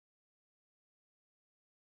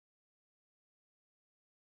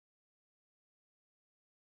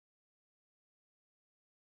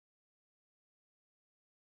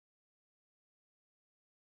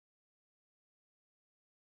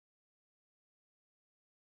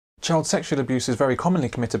Child sexual abuse is very commonly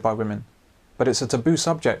committed by women, but it's a taboo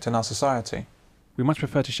subject in our society. We much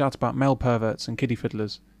prefer to shout about male perverts and kiddie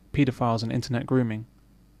fiddlers, paedophiles and internet grooming.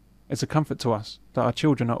 It's a comfort to us that our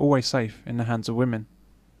children are always safe in the hands of women.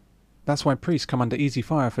 That's why priests come under easy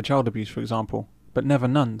fire for child abuse, for example, but never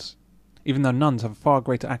nuns, even though nuns have far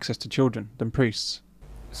greater access to children than priests.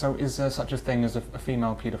 So is there such a thing as a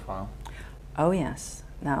female paedophile? Oh yes.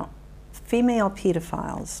 Now, female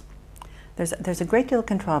pedophiles, there's a great deal of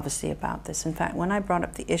controversy about this. In fact, when I brought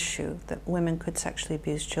up the issue that women could sexually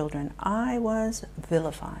abuse children, I was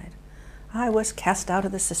vilified. I was cast out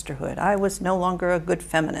of the sisterhood. I was no longer a good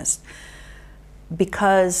feminist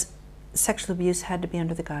because sexual abuse had to be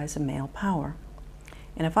under the guise of male power.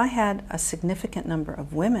 And if I had a significant number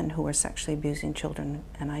of women who were sexually abusing children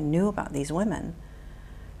and I knew about these women,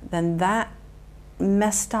 then that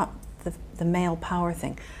messed up the male power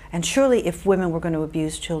thing. And surely if women were going to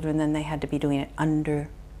abuse children, then they had to be doing it under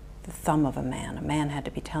the thumb of a man. A man had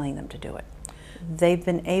to be telling them to do it. They've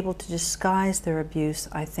been able to disguise their abuse,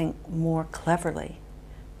 I think, more cleverly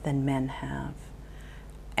than men have.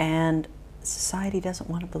 And society doesn't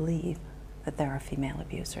want to believe that there are female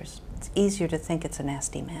abusers. It's easier to think it's a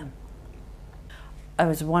nasty man. I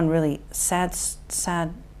was one really sad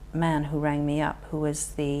man who rang me up, who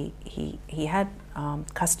was he had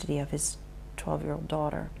custody of his 12-year-old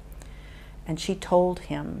daughter, and she told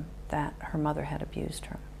him that her mother had abused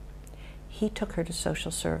her. He took her to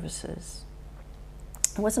social services.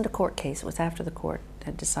 It wasn't a court case, it was after the court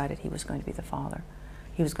had decided he was going to be the father.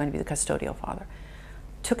 He was going to be the custodial father.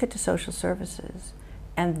 Took it to social services,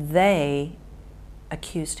 and they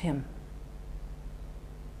accused him.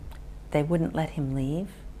 They wouldn't let him leave.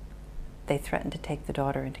 They threatened to take the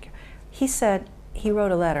daughter into care. He said, he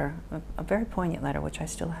wrote a letter, a very poignant letter, which I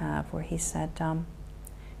still have, where he said,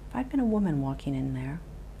 if I'd been a woman walking in there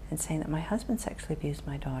and saying that my husband sexually abused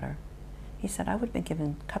my daughter, he said, I would have been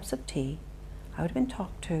given cups of tea, I would have been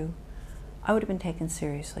talked to, I would have been taken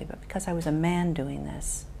seriously, but because I was a man doing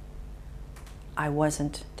this, I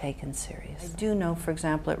wasn't taken seriously. I do know, for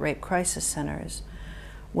example, at rape crisis centers,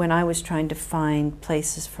 when I was trying to find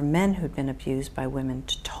places for men who'd been abused by women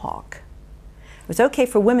to talk, it was okay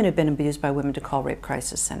for women who'd been abused by women to call Rape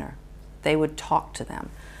Crisis Center. They would talk to them,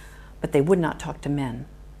 but they would not talk to men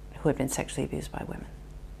who had been sexually abused by women.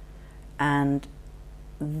 And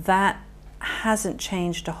that hasn't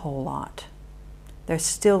changed a whole lot. There's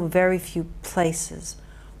still very few places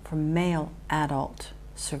for male adult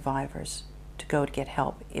survivors to go to get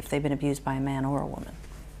help if they've been abused by a man or a woman.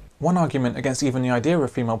 One argument against even the idea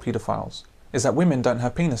of female paedophiles is that women don't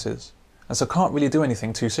have penises, and so can't really do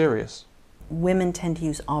anything too serious. Women tend to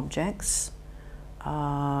use objects,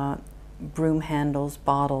 broom handles,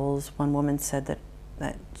 bottles. One woman said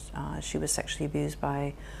that she was sexually abused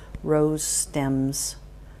by rose stems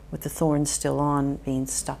with the thorns still on, being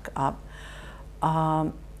stuck up.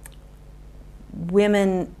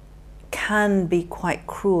 Women can be quite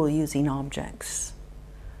cruel using objects,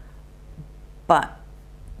 but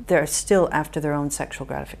they're still after their own sexual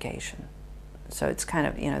gratification. So it's kind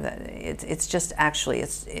of, you know, it's just actually,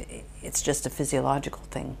 it's just a physiological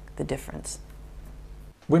thing, the difference.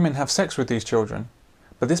 Women have sex with these children,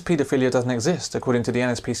 but this paedophilia doesn't exist according to the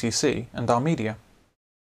NSPCC and our media.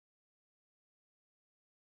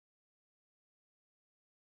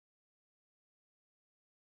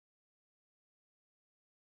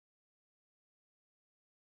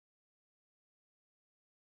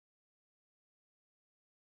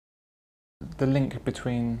 The link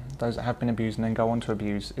between those that have been abused and then go on to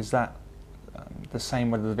abuse, is that the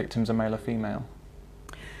same whether the victims are male or female?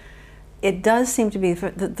 It does seem to be,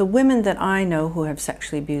 the women that I know who have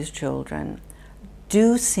sexually abused children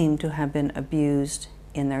do seem to have been abused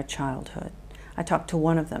in their childhood. I talked to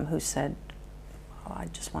one of them who said, oh, I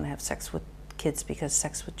just want to have sex with kids because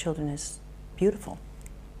sex with children is beautiful.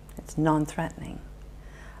 It's non-threatening.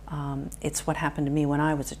 It's what happened to me when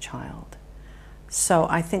I was a child. So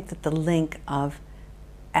I think that the link of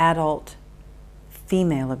adult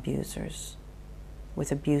female abusers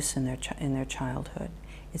with abuse in their childhood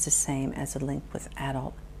is the same as a link with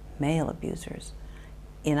adult male abusers.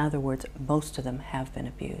 In other words, most of them have been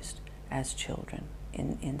abused as children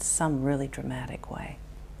in some really dramatic way.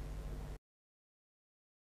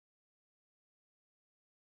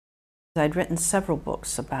 I'd written several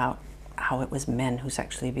books about how it was men who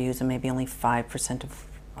sexually abused, and maybe only 5%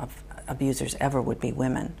 of abusers ever would be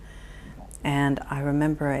women. And I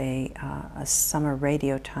remember a summer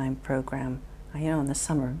radio time program. You know, in the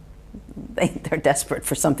summer, they're desperate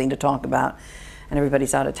for something to talk about, and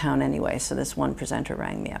everybody's out of town anyway. So this one presenter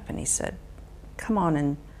rang me up and he said, come on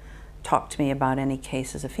and talk to me about any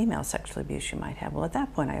cases of female sexual abuse you might have. Well, at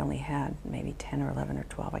that point, I only had maybe 10 or 11 or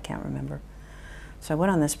 12, I can't remember. So I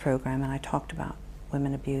went on this program and I talked about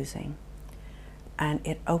women abusing, and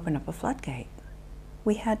it opened up a floodgate.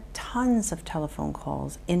 We had tons of telephone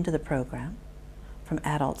calls into the program from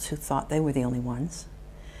adults who thought they were the only ones.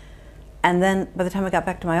 And then by the time I got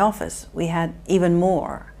back to my office, we had even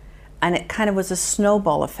more. And it kind of was a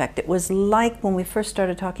snowball effect. It was like when we first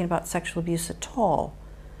started talking about sexual abuse at all,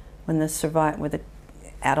 when the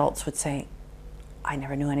adults would say, I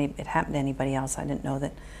never knew it happened to anybody else. I didn't know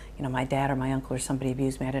that, you know, my dad or my uncle or somebody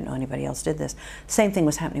abused me. I didn't know anybody else did this. Same thing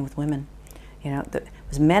was happening with women. You know, it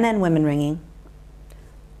was men and women ringing,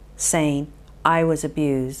 saying, I was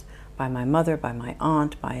abused by my mother, by my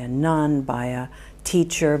aunt, by a nun, by a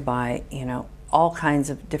teacher, by, you know, all kinds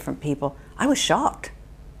of different people. I was shocked.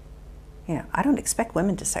 You know, I don't expect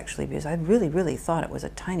women to sexually abuse. I really, really thought it was a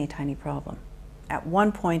tiny, tiny problem. At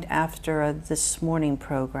one point after This Morning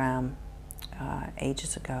program,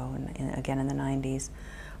 ages ago, and again in the 90s,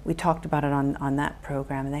 we talked about it on that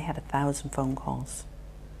program, and they had 1,000 phone calls.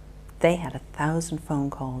 They had 1,000 phone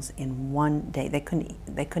calls in one day. They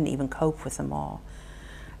couldn't even cope with them all.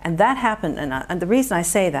 And that happened, and the reason I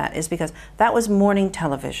say that is because that was morning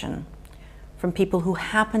television from people who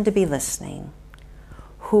happened to be listening,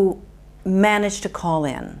 who managed to call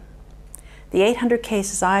in. The 800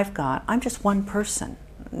 cases I've got, I'm just one person.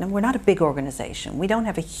 We're not a big organization. We don't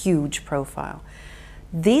have a huge profile.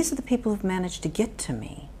 These are the people who've managed to get to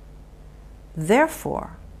me.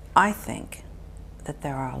 Therefore, I think that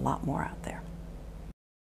there are a lot more out there.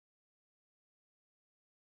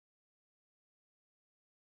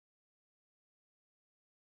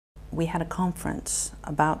 We had a conference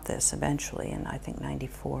about this eventually in, I think,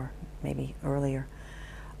 94, maybe earlier.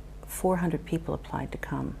 400 people applied to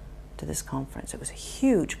come to this conference. It was a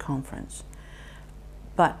huge conference.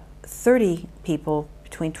 But 30 people,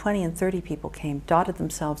 between 20 and 30 people came, dotted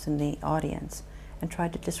themselves in the audience, and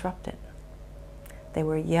tried to disrupt it. They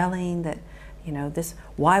were yelling that, you know,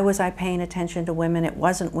 why was I paying attention to women? It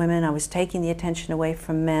wasn't women. I was taking the attention away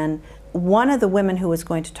from men. One of the women who was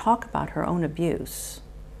going to talk about her own abuse,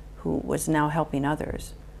 who was now helping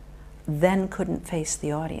others, then couldn't face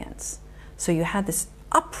the audience. So you had this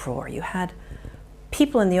uproar. You had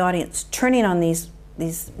people in the audience turning on these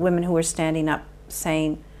women who were standing up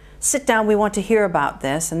saying, sit down, we want to hear about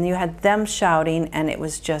this. And you had them shouting, and it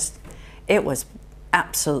was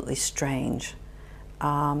absolutely strange.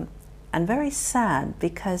 And very sad,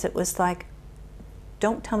 because it was like,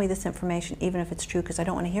 don't tell me this information, even if it's true, because I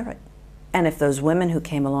don't want to hear it. And if those women who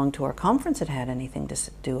came along to our conference had had anything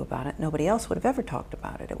to do about it, nobody else would have ever talked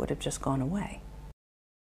about it. It would have just gone away.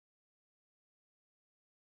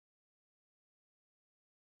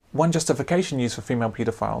 One justification used for female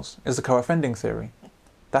paedophiles is the co-offending theory.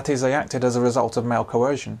 That is, they acted as a result of male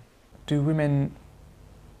coercion. Do women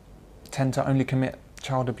tend to only commit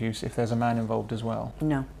child abuse if there's a man involved as well?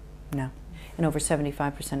 No, no. In over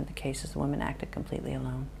 75% of the cases, the women acted completely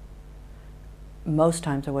alone. Most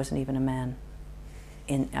times there wasn't even a man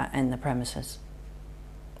in the premises.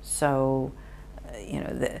 So, you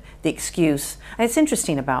know, the excuse. And it's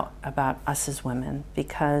interesting about us as women,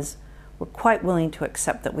 because we're quite willing to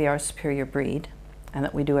accept that we are a superior breed and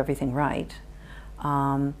that we do everything right,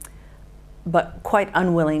 but quite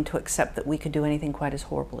unwilling to accept that we could do anything quite as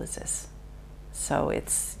horrible as this. So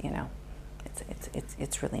it's, you know,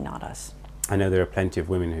 it's really not us. I know there are plenty of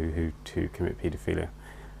women who commit paedophilia,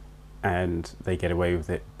 and they get away with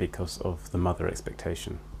it because of the mother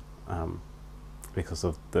expectation, because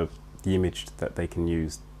of the image that they can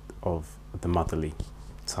use of the motherly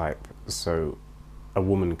type. So a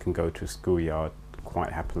woman can go to a schoolyard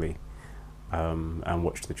quite happily and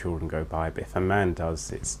watch the children go by, but if a man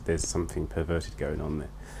does, there's something perverted going on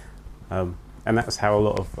there, and that's how a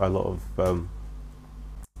lot of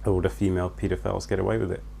older female paedophiles get away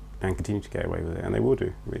with it and continue to get away with it, and they will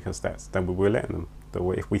do, because then we're letting them.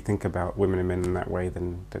 If we think about women and men in that way,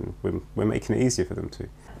 then we're making it easier for them to.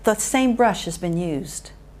 The same brush has been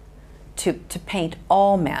used to paint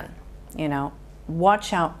all men. You know,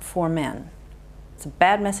 watch out for men. It's a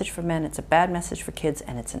bad message for men, it's a bad message for kids,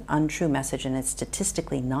 and it's an untrue message, and it's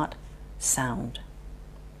statistically not sound.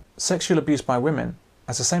 Sexual abuse by women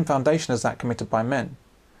has the same foundation as that committed by men.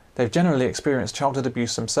 They've generally experienced childhood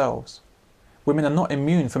abuse themselves. Women are not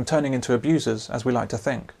immune from turning into abusers, as we like to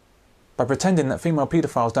think. By pretending that female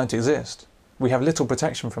paedophiles don't exist, we have little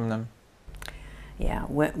protection from them. Yeah,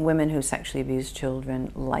 women who sexually abuse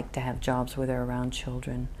children like to have jobs where they're around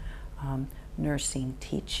children. Nursing,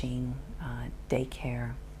 teaching,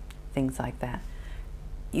 daycare, things like that.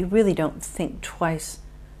 You really don't think twice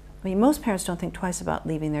I mean, most parents don't think twice about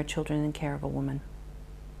leaving their children in care of a woman.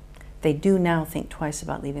 They do now think twice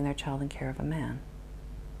about leaving their child in care of a man.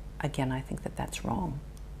 Again, I think that that's wrong.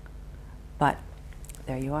 But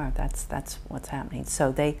there you are. That's what's happening.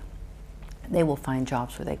 So they will find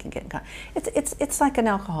jobs where they can get in contact. It's like an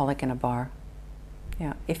alcoholic in a bar.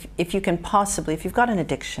 Yeah. If you can possibly, if you've got an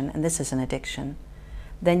addiction, and this is an addiction,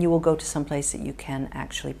 then you will go to some place that you can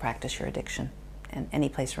actually practice your addiction. And any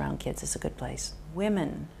place around kids is a good place.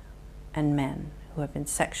 Women and men who have been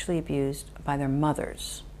sexually abused by their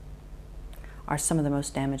mothers are some of the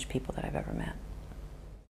most damaged people that I've ever met.